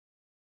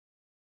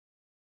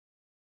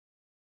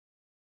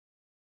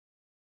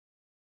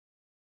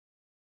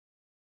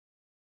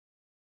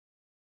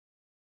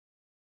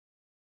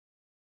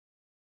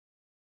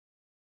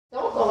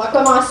On va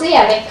commencer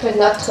avec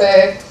notre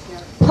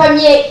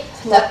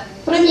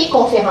premier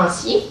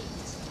conférencier,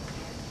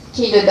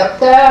 qui est le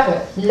docteur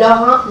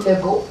Laurent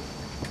Legault,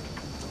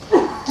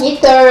 qui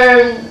est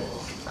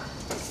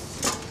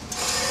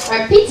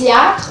un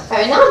pédiatre,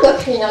 un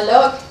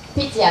endocrinologue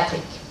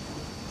pédiatrique.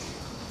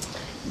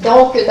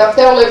 Donc,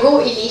 Dr Legault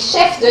est le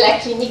chef de la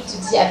clinique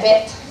du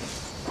diabète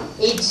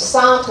et du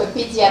centre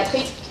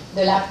pédiatrique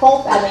de la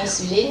pompe à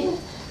l'insuline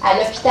à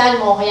l'Hôpital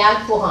Montréal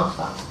pour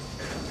enfants,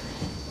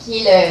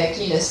 qui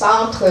est le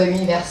centre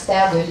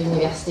universitaire de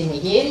l'Université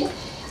McGill.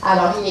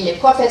 Alors, il est le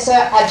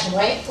professeur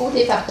adjoint au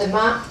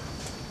département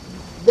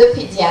de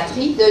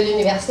pédiatrie de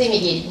l'Université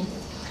McGill.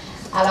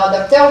 Alors,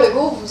 Dr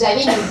Legault, vous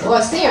allez nous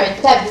brosser un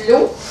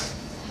tableau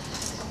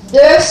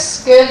de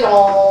ce que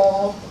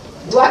l'on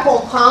doit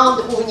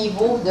comprendre au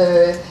niveau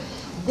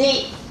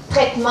des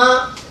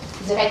traitements,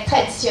 je dirais,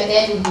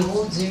 traditionnels au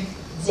niveau du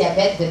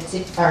diabète de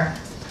type 1.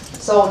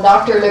 So,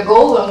 Dr.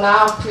 Legault will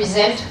now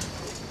present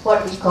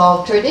what we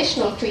call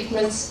traditional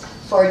treatments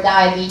for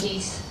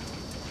diabetes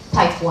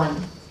type 1.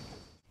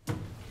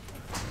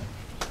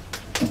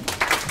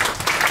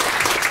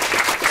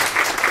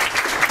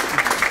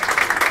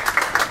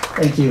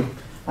 Thank you.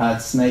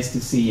 It's nice to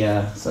see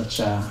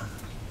such a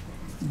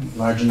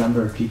large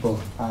number of people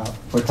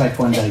for type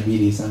 1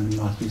 diabetes. I'm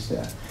not used to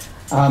that.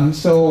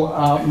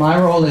 My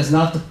role is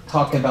not to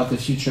talk about the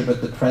future,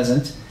 but the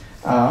present.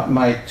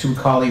 My two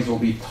colleagues will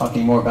be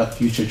talking more about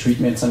future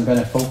treatments. I'm going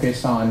to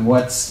focus on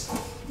what's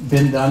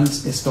been done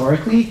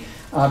historically,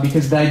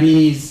 because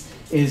diabetes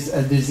is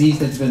a disease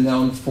that's been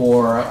known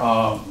for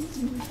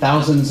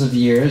thousands of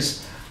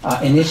years.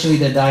 Initially,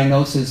 the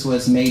diagnosis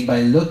was made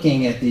by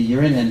looking at the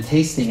urine and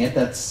tasting it.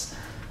 That's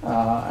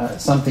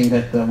something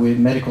that we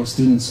medical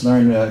students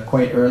learn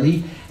quite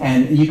early.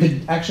 And you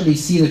could actually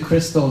see the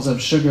crystals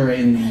of sugar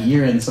in the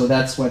urine, so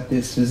that's what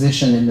this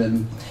physician in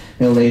the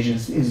Middle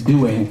Ages is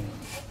doing.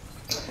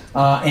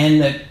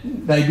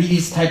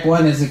 Diabetes type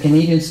 1 is a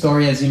Canadian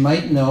story, as you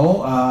might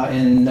know.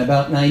 In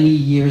about 90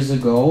 years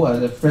ago,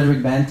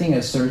 Frederick Banting,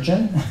 a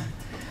surgeon,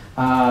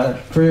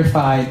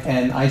 purified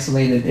and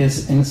isolated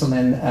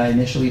insulin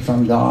initially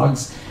from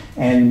dogs,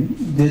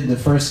 and did the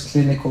first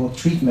clinical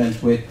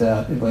treatment with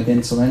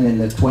insulin in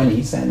the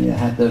 20s, and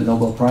had the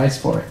Nobel Prize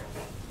for it.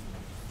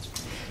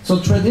 So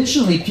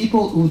traditionally,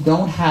 people who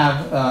don't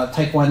have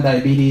type 1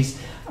 diabetes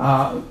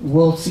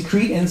will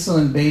secrete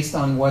insulin based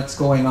on what's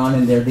going on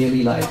in their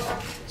daily life.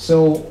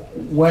 So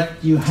when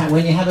you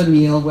have a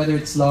meal, whether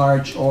it's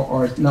large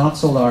or not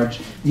so large,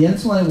 the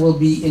insulin will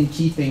be in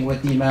keeping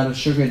with the amount of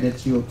sugar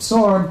that you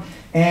absorb.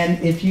 And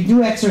if you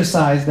do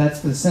exercise,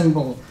 that's the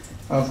symbol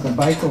of the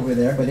bike over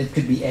there, but it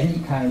could be any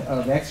kind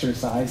of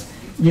exercise,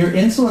 your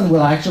insulin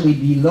will actually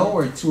be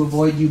lowered to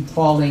avoid you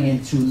falling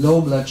into low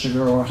blood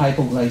sugar or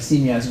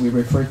hypoglycemia, as we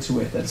refer to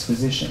it as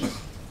physicians.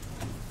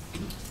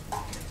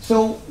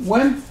 So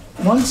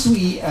once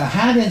we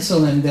had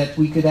insulin that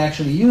we could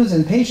actually use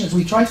in patients,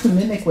 we tried to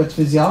mimic what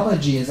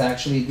physiology is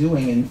actually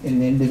doing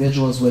in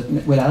individuals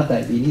without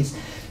diabetes.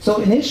 So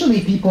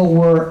initially, people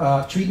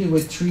were treated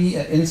with 3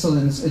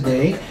 insulins a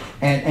day,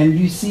 and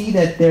you see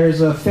that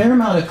there's a fair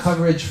amount of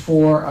coverage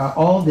for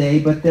all day,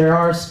 but there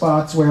are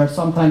spots where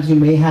sometimes you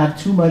may have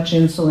too much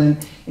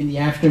insulin in the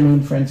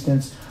afternoon, for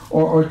instance,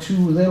 or too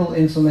little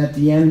insulin at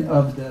the end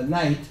of the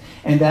night,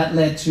 and that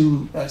led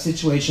to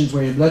situations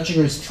where your blood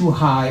sugar is too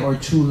high or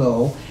too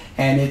low,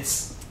 and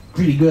it's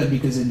pretty good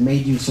because it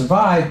made you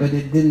survive, but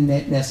it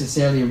didn't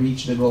necessarily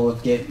reach the goal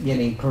of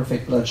getting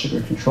perfect blood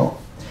sugar control.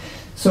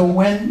 So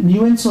when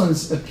new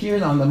insulins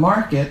appeared on the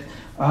market,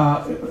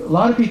 a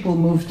lot of people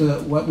moved to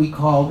what we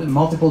call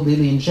multiple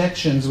daily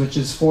injections, which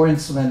is 4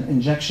 insulin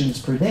injections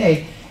per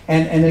day.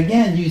 And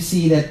again, you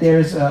see that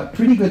there's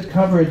pretty good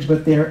coverage,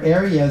 but there are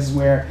areas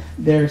where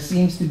there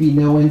seems to be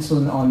no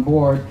insulin on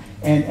board,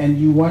 and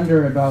you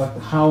wonder about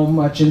how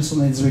much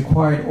insulin is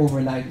required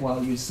overnight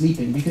while you're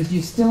sleeping, because you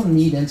still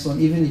need insulin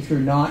even if you're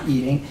not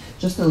eating,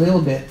 just a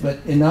little bit, but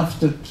enough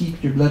to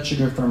keep your blood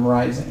sugar from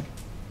rising.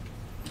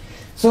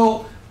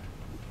 So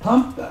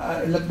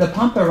the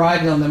pump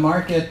arrived on the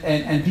market,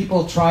 and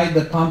people tried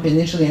the pump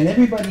initially, and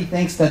everybody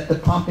thinks that the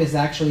pump is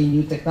actually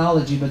new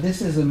technology, but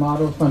this is a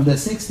model from the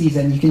 60s,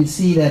 and you can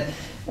see that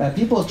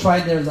people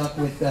tried their luck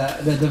with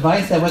the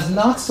device that was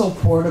not so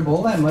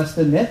portable, I must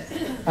admit,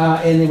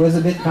 and it was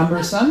a bit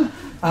cumbersome,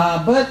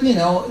 but you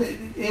know,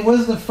 it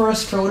was the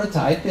first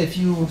prototype.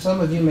 Some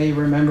of you may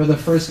remember the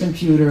first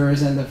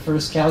computers and the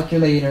first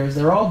calculators.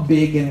 They're all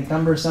big and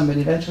cumbersome, but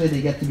eventually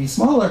they get to be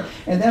smaller,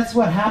 and that's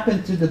what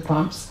happened to the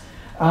pumps.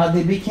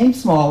 They became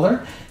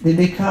smaller, they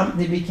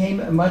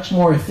became much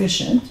more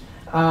efficient,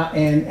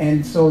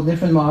 and so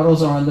different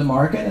models are on the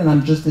market, and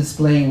I'm just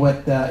displaying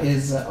what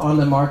is on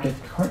the market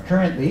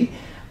currently.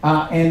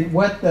 And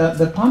what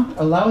the pump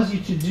allows you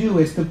to do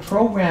is to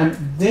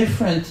program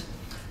different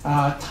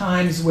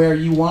times where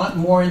you want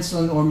more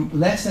insulin or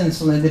less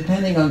insulin,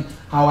 depending on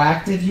how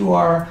active you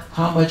are,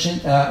 how much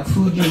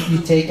food you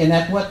take, and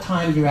at what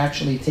time you're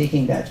actually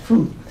taking that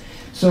food.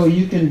 So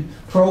you can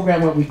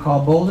program what we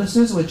call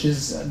boluses, which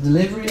is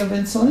delivery of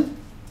insulin.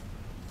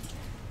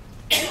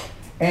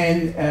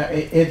 And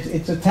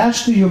it's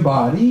attached to your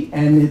body,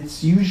 and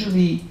it's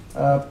usually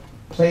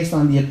placed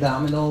on the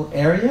abdominal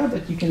area,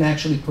 but you can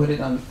actually put it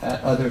on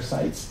at other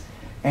sites.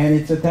 And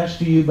it's attached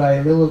to you by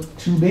a little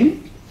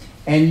tubing,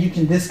 and you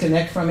can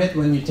disconnect from it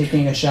when you're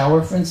taking a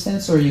shower, for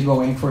instance, or you're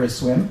going for a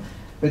swim,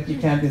 but you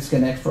can't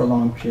disconnect for a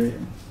long period.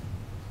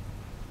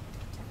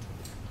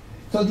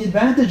 So the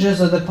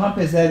advantages of the pump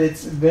is that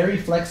it's very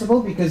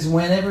flexible, because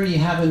whenever you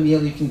have a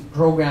meal, you can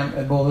program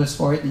a bolus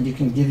for it, and you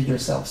can give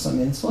yourself some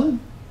insulin.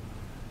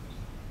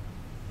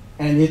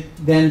 And it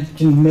then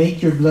can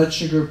make your blood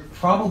sugar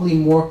probably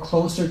more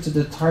closer to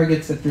the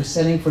targets that you're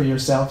setting for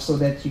yourself, so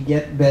that you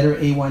get better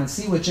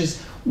A1C, which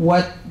is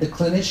what the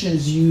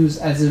clinicians use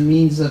as a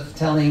means of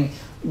telling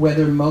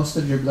whether most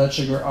of your blood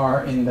sugar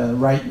are in the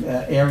right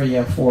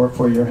area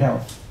for your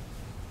health.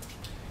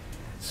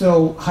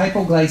 So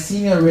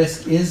hypoglycemia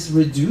risk is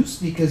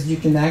reduced, because you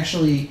can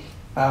actually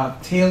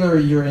tailor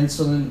your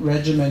insulin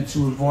regimen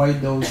to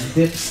avoid those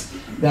dips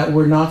that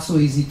were not so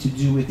easy to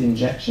do with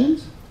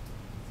injections.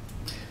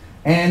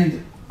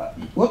 And,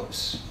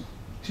 whoops,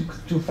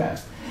 too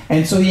fast.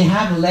 And so you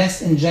have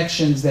less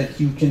injections that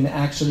you can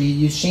actually,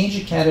 you change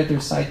your catheter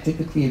site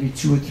typically every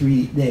 2 or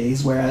 3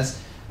 days,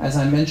 whereas, as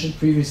I mentioned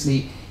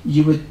previously,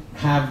 you would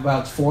have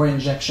about 4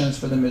 injections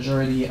for the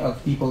majority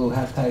of people who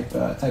have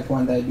type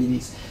 1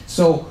 diabetes.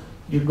 So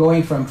you're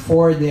going from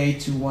 4 a day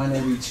to 1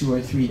 every 2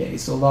 or 3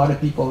 days. So a lot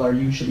of people are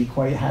usually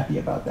quite happy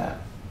about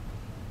that.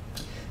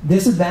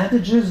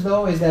 Disadvantages,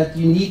 though, is that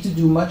you need to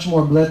do much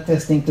more blood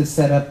testing to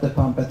set up the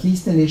pump, at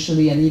least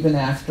initially and even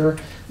after,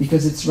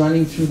 because it's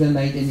running through the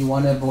night, and you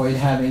want to avoid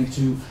having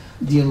to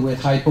deal with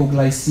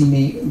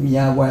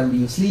hypoglycemia while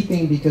you're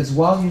sleeping, because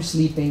while you're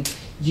sleeping,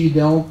 you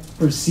don't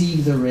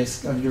perceive the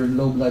risk of your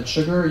low blood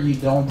sugar. You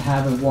don't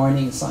have a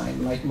warning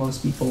sign like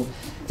most people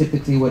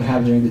typically would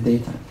have during the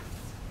daytime.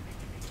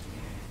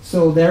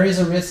 So there is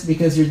a risk,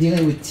 because you're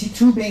dealing with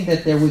tubing,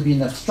 that there would be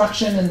an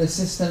obstruction in the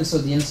system, so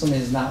the insulin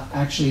is not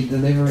actually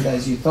delivered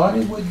as you thought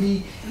it would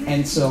be.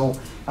 And so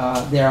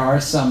there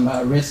are some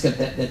risk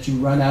that you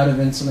run out of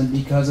insulin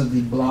because of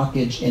the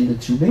blockage in the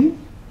tubing.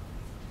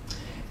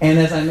 And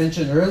as I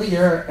mentioned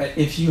earlier,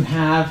 if you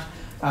have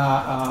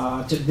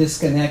to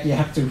disconnect, you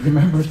have to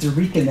remember to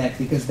reconnect,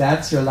 because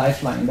that's your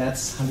lifeline.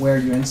 That's where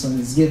your insulin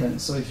is given.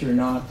 So if you're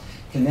not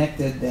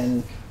connected,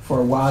 then for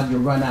a while you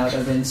run out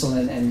of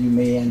insulin, and you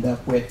may end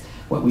up with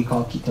what we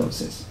call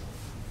ketosis.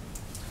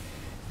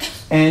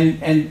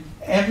 And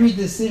every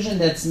decision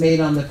that's made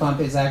on the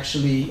pump is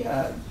actually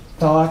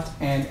thought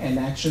and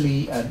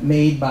actually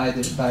made by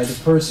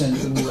the person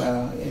who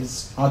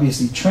is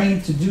obviously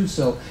trained to do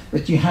so,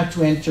 but you have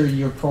to enter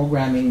your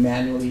programming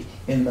manually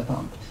in the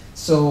pump.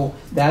 So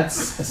that's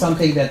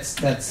something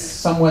that's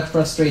somewhat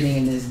frustrating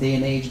in this day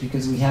and age,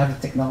 because we have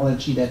a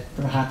technology that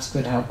perhaps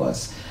could help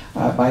us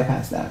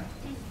bypass that.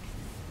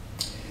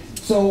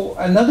 So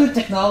another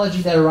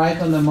technology that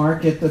arrived on the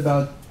market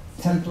about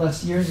 10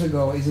 plus years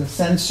ago is a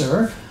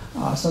sensor.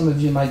 Some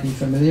of you might be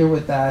familiar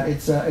with that.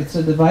 It's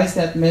a device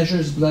that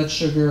measures blood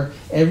sugar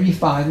every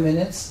 5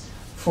 minutes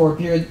for a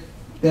period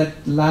that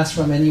lasts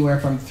from anywhere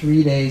from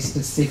 3 days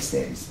to 6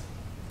 days.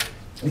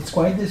 It's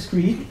quite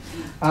discreet,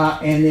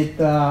 and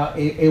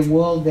it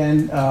will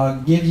then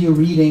give you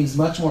readings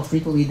much more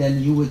frequently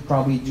than you would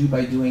probably do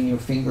by doing your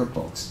finger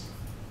pokes.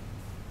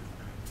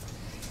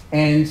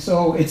 And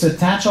so it's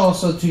attached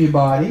also to your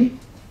body,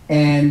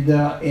 and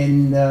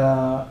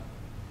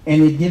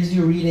it gives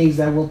you readings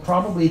that will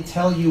probably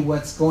tell you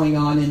what's going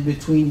on in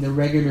between the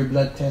regular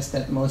blood tests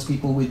that most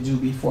people would do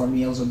before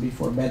meals or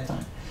before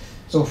bedtime.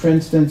 So for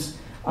instance,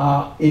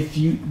 if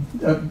you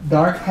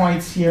dark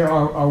points here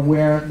are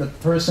where the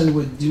person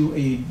would do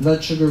a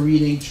blood sugar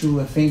reading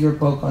through a finger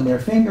poke on their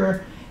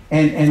finger,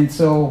 and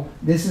so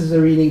this is the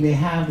reading they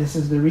have, this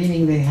is the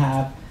reading they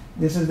have,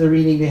 this is the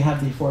reading they have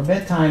before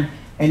bedtime.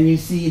 And you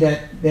see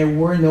that there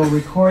were no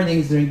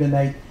recordings during the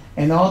night,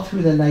 and all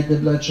through the night the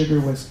blood sugar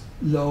was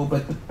low,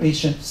 but the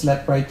patient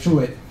slept right through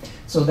it.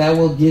 So that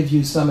will give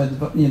you some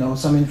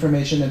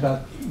information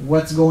about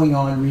what's going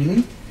on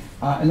really.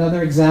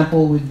 Another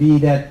example would be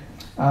that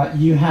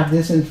you have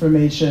this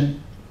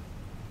information,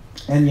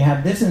 and you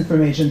have this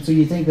information, so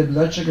you think the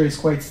blood sugar is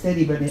quite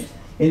steady, but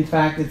in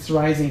fact it's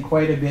rising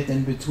quite a bit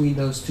in between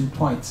those 2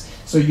 points.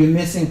 So you're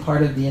missing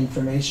part of the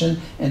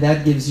information, and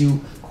that gives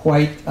you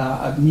quite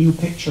a new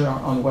picture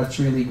on what's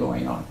really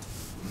going on.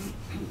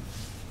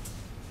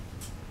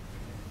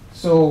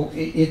 So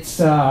it's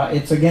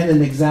again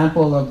an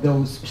example of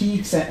those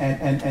peaks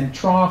and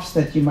troughs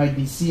that you might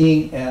be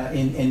seeing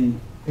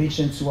in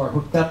patients who are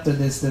hooked up to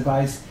this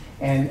device,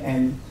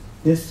 and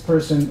this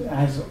person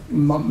has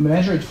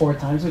measured 4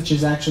 times, which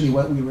is actually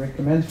what we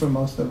recommend for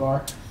most of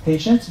our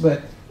patients,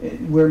 but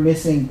we're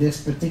missing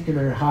this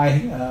particular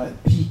high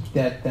peak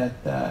that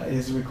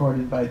is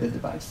recorded by the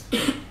device.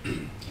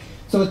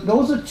 So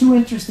those are 2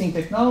 interesting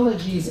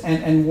technologies,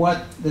 and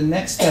what the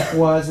next step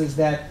was is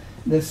that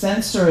the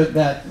sensor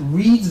that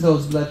reads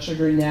those blood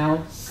sugar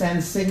now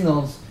sends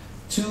signals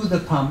to the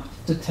pump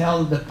to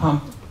tell the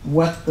pump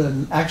what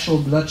the actual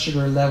blood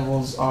sugar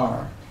levels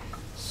are.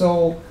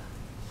 So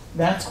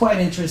that's quite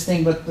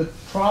interesting, but the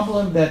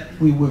problem that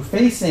we were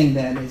facing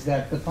then is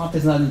that the pump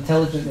is not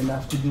intelligent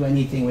enough to do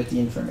anything with the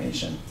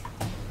information.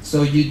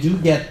 So you do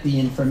get the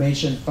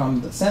information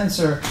from the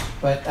sensor,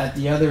 but at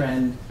the other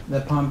end,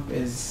 the pump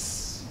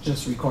is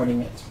just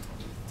recording it.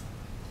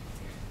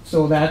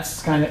 So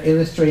that's kind of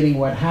illustrating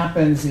what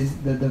happens is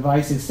the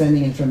device is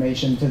sending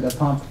information to the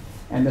pump,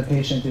 and the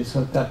patient is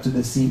hooked up to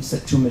the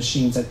two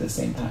machines at the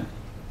same time.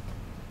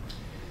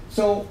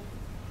 So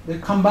the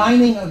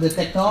combining of the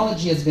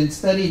technology has been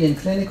studied in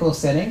clinical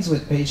settings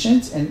with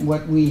patients, and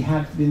what we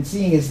have been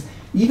seeing is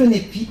even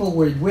if people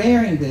were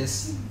wearing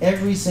this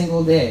every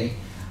single day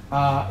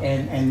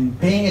and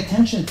paying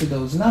attention to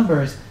those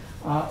numbers,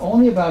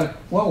 only about,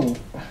 whoa,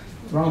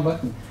 wrong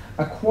button,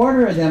 a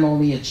quarter of them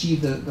only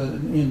achieved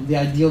the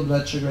ideal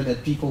blood sugar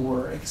that people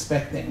were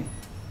expecting.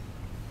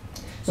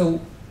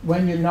 So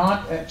when you're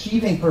not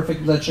achieving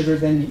perfect blood sugar,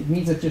 then it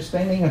means that you're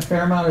spending a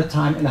fair amount of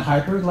time in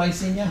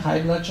hyperglycemia,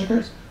 high blood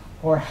sugars,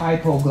 or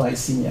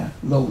hypoglycemia,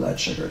 low blood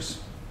sugars.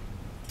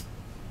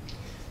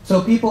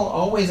 So people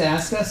always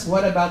ask us,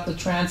 what about the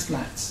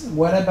transplants?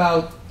 What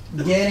about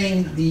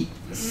getting the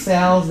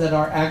cells that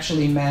are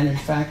actually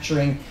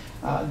manufacturing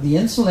the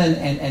insulin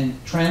and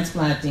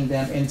transplanting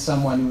them in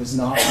someone who is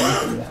not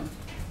making them?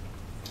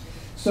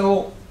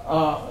 So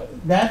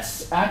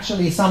that's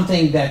actually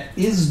something that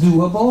is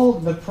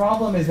doable. The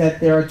problem is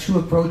that there are two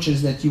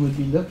approaches that you would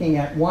be looking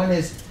at. One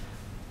is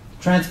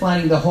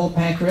transplanting the whole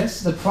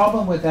pancreas. The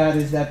problem with that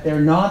is that there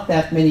are not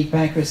that many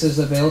pancreases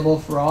available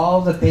for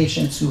all the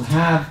patients who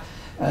have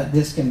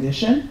this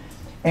condition.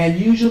 And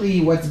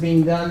usually what's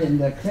being done in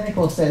the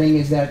clinical setting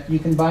is that you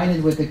combine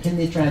it with a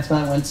kidney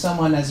transplant when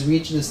someone has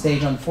reached the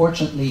stage,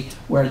 unfortunately,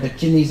 where the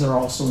kidneys are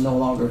also no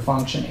longer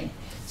functioning.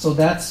 So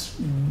that's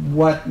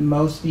what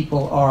most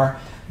people are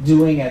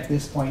doing at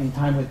this point in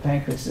time with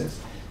pancreases.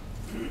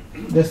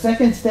 The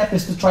second step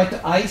is to try to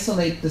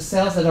isolate the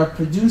cells that are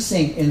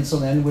producing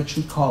insulin, which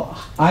we call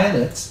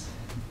islets,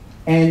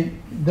 and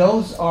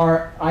those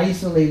are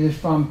isolated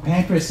from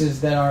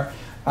pancreases that are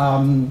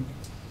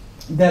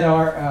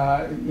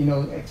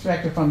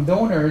extracted from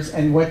donors.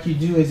 And what you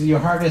do is you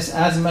harvest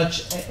as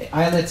much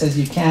islets as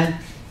you can,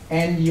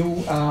 and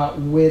you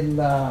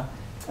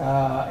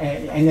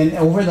and then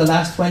over the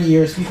last 20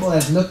 years, people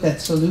have looked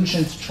at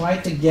solutions to try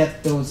to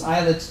get those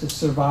islets to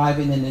survive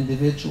in an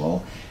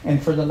individual.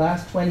 And for the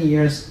last 20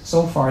 years,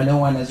 so far, no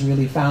one has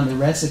really found a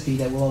recipe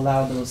that will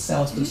allow those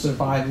cells to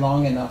survive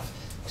long enough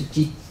to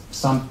keep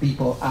some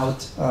people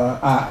off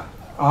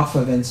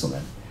of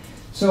insulin.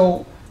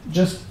 So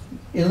just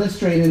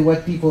illustrated,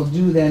 what people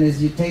do then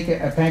is you take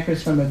a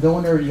pancreas from a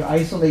donor, you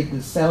isolate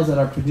the cells that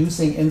are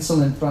producing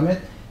insulin from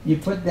it, you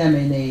put them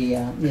in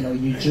a,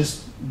 you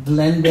just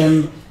blend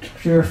them,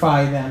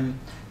 purify them,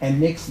 and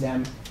mix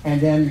them,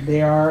 and then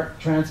they are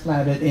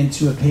transplanted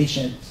into a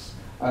patient's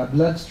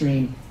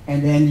bloodstream,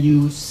 and then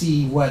you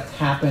see what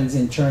happens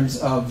in terms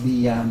of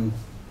the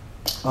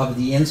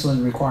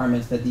insulin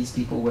requirements that these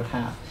people would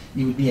have.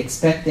 You would be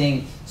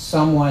expecting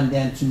someone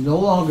then to no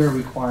longer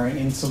require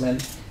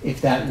insulin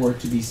if that were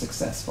to be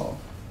successful.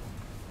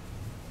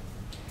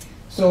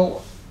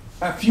 So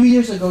a few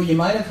years ago, you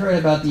might have heard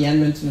about the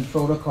Edmonton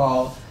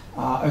Protocol.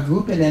 A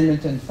group in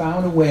Edmonton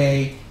found a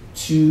way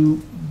to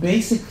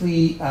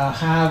basically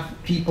have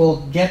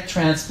people get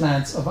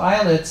transplants of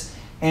islets,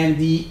 and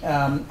the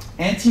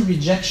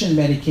anti-rejection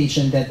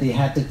medication that they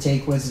had to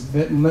take was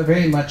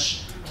very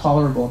much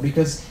tolerable,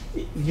 because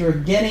you're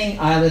getting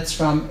islets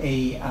from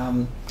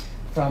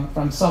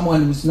from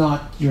someone who's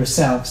not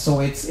yourself. So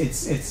it's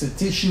a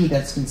tissue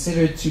that's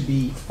considered to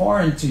be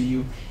foreign to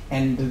you,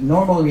 and the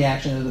normal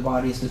reaction of the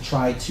body is to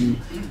try to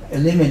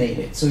eliminate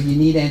it. So you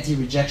need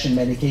anti-rejection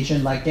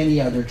medication like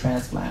any other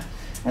transplant.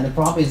 And the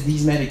problem is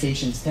these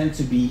medications tend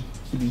to be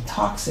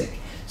toxic.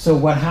 So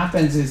what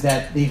happens is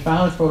that they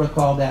found a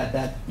protocol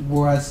that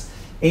was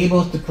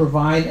able to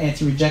provide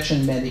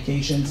anti-rejection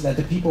medications that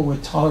the people were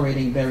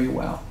tolerating very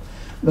well.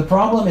 The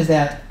problem is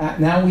that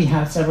now we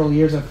have several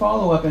years of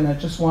follow-up, and I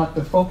just want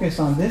to focus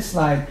on this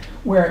slide,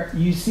 where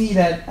you see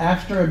that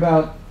after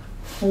about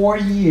 4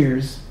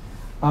 years,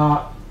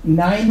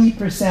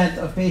 90%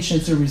 of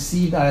patients who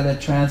received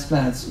islet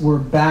transplants were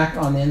back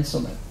on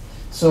insulin.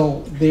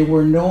 So they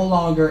were no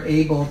longer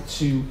able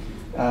to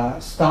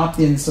stop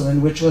the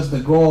insulin, which was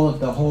the goal of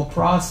the whole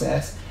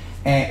process.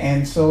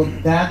 And so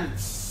that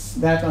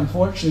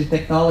unfortunately,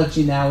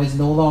 technology now is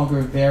no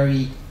longer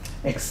very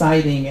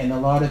exciting, and a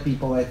lot of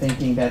people are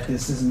thinking that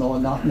this is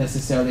not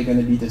necessarily going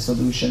to be the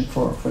solution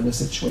for the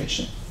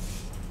situation.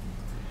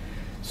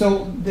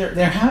 So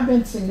there have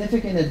been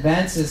significant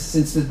advances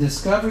since the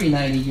discovery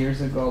 90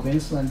 years ago of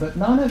insulin, but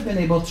none have been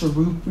able to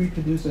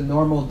reproduce a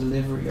normal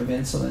delivery of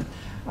insulin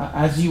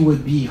as you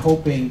would be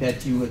hoping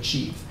that you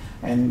achieve.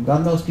 And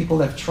God knows people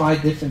have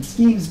tried different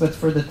schemes, but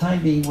for the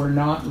time being, we're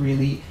not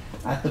really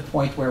at the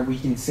point where we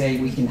can say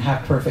we can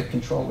have perfect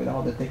control with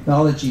all the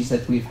technologies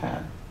that we've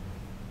had.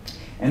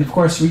 And of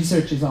course,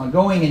 research is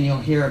ongoing, and you'll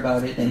hear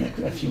about it in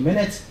a few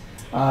minutes,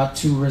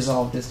 to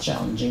resolve this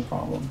challenging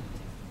problem.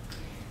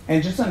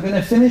 And just I'm going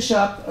to finish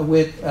up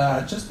with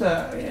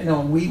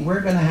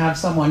we're going to have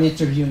someone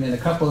interviewed in a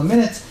couple of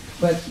minutes.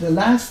 But the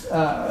last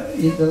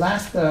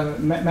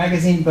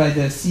magazine by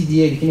the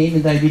CDA, the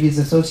Canadian Diabetes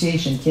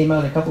Association, came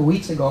out a couple of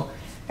weeks ago,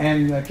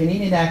 and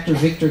Canadian actor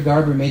Victor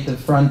Garber made the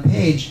front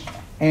page,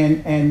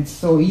 and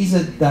so he's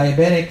a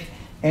diabetic,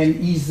 and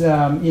he's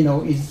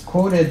he's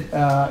quoted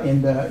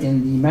in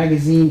the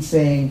magazine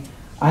saying,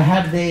 "I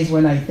have days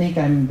when I think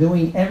I'm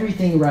doing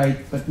everything right,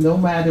 but no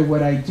matter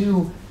what I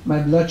do, my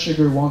blood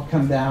sugar won't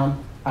come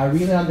down. I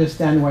really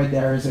understand why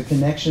there is a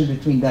connection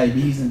between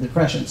diabetes and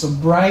depression." So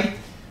bright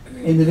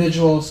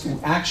individuals who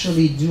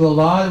actually do a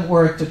lot of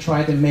work to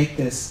try to make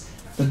this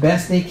the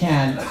best they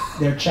can,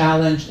 they're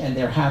challenged and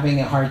they're having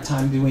a hard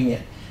time doing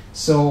it.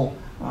 So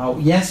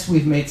yes,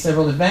 we've made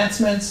several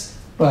advancements,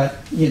 but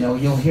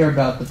you'll hear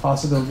about the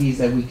possibilities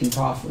that we can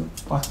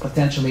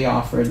potentially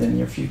offer in the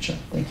near future.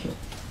 Thank you.